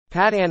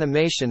Pat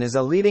Animation is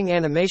a leading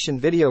animation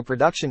video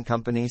production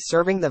company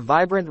serving the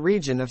vibrant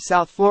region of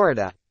South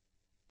Florida.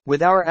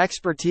 With our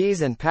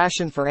expertise and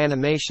passion for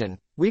animation,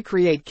 we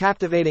create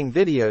captivating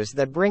videos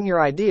that bring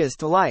your ideas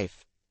to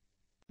life.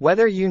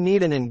 Whether you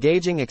need an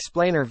engaging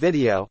explainer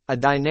video, a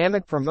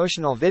dynamic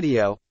promotional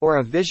video, or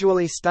a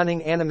visually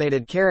stunning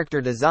animated character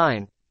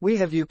design, we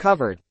have you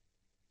covered.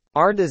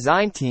 Our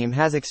design team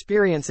has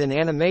experience in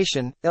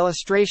animation,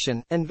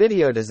 illustration, and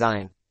video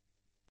design.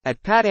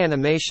 At Pat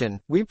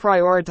Animation, we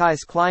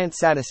prioritize client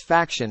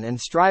satisfaction and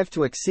strive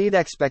to exceed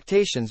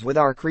expectations with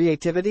our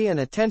creativity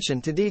and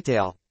attention to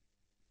detail.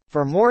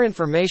 For more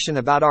information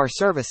about our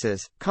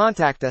services,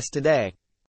 contact us today.